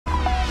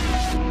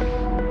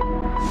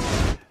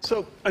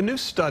So, a new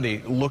study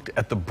looked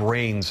at the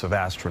brains of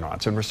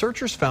astronauts, and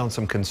researchers found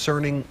some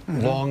concerning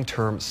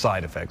long-term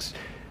side effects.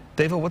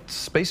 David, what's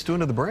space doing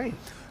to the brain?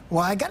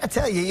 Well, I got to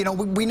tell you,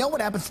 we know what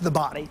happens to the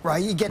body,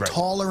 right? You get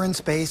taller in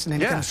space, and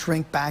then you can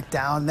shrink back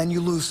down, and then you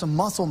lose some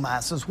muscle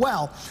mass as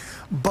well.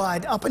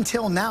 But up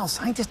until now,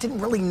 scientists didn't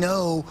really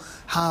know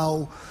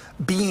how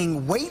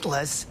being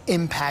weightless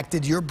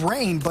impacted your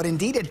brain, but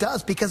indeed it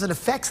does, because it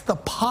affects the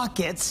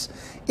pockets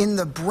in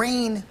the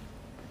brain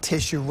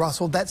tissue,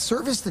 Russell, that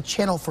serve as the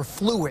channel for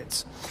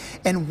fluids.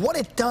 And what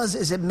it does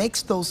is it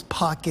makes those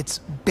pockets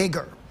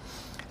bigger.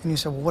 And you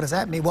say, well, what does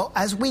that mean? Well,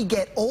 as we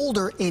get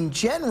older, in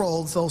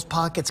general, those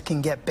pockets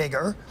can get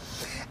bigger,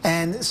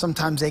 and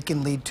sometimes they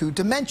can lead to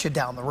dementia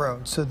down the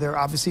road. So they're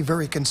obviously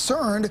very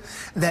concerned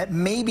that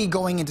maybe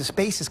going into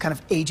space is kind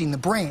of aging the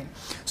brain.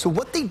 So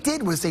what they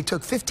did was they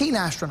took 15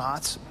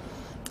 astronauts,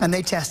 and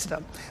they tested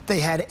them. They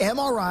had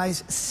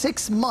MRIs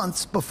 6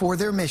 months before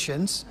their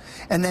missions,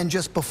 and then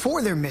just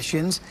before their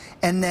missions,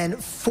 and then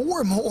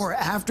 4 more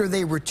after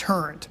they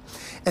returned.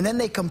 And then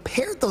they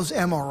compared those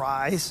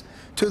MRIs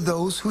to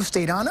those who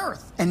stayed on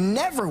Earth and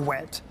never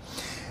went.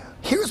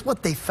 Here's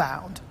what they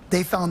found.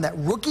 They found that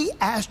rookie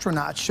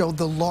astronauts showed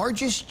the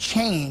largest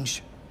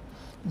change,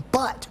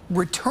 but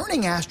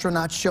returning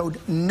astronauts showed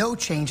no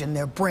change in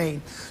their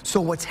brain.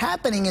 So what's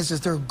happening is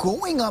they're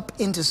going up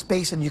into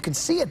space, and you can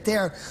see it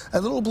there,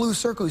 a little blue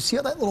circle. You see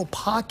how that little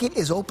pocket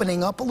is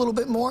opening up a little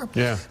bit more?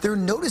 Yeah. They're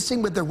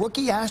noticing with the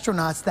rookie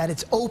astronauts that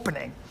it's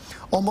opening,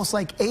 almost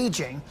like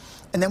aging.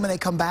 And then when they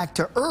come back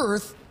to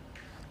Earth,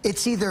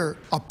 it's either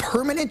a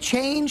permanent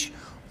change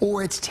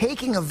or it's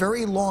taking a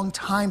very long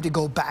time to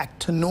go back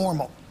to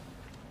normal.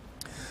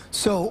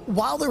 So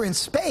while they're in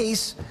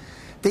space,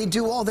 they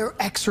do all their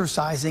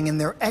exercising, and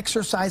they're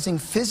exercising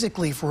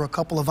physically for a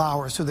couple of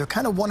hours. So they're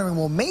kind of wondering,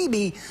 well,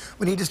 maybe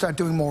we need to start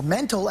doing more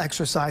mental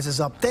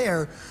exercises up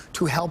there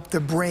to help the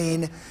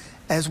brain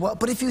as well.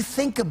 But if you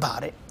think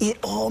about it, it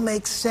all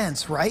makes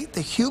sense, right?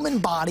 The human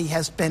body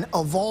has been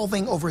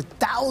evolving over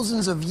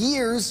thousands of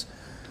years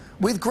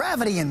with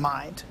gravity in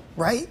mind,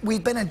 right?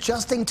 We've been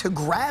adjusting to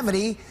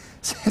gravity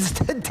since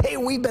the day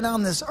we've been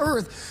on this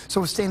Earth.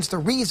 So it stands to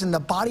reason the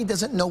body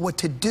doesn't know what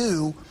to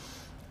do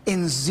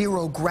in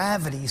zero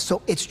gravity,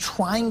 so it's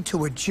trying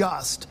to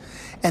adjust.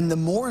 And the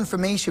more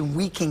information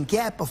we can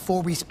get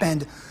before we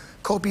spend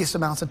copious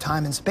amounts of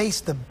time in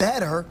space, the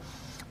better.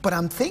 But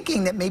I'm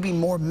thinking that maybe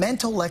more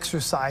mental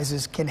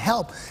exercises can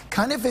help.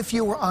 Kind of if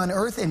you were on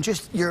Earth and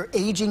just your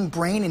aging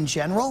brain in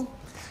general,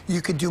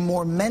 you could do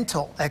more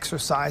mental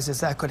exercises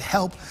that could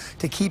help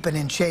to keep it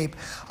in shape.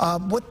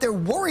 What they're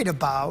worried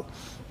about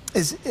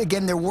is,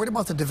 again, they're worried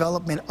about the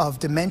development of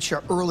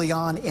dementia early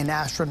on in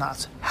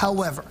astronauts.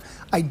 However,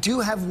 I do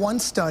have one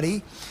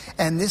study,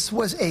 and this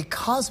was a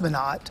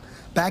cosmonaut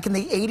back in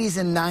the 80s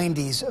and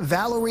 90s,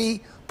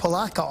 Valery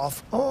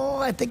Polakov. Oh,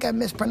 I think I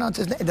mispronounced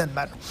his name. It doesn't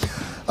matter.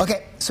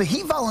 Okay, so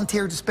he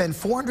volunteered to spend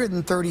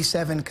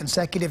 437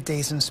 consecutive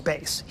days in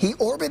space. He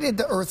orbited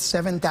the Earth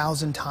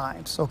 7,000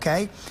 times,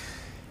 okay?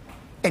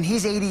 And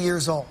he's 80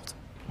 years old,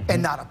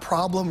 and not a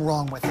problem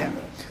wrong with him.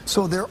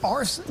 So there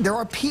are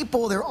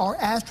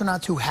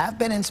astronauts who have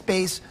been in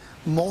space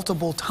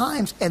multiple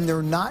times, and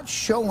they're not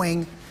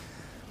showing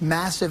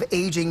massive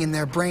aging in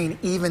their brain,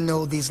 even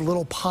though these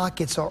little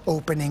pockets are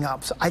opening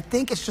up. So I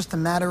think it's just a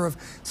matter of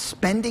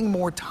spending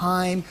more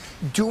time,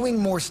 doing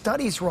more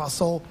studies,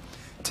 Russell,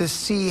 to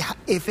see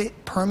if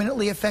it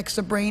permanently affects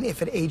the brain,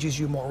 if it ages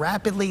you more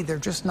rapidly. They're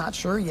just not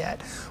sure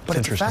yet. But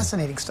it's a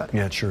fascinating study.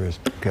 Yeah, it sure is.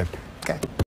 Good. Okay.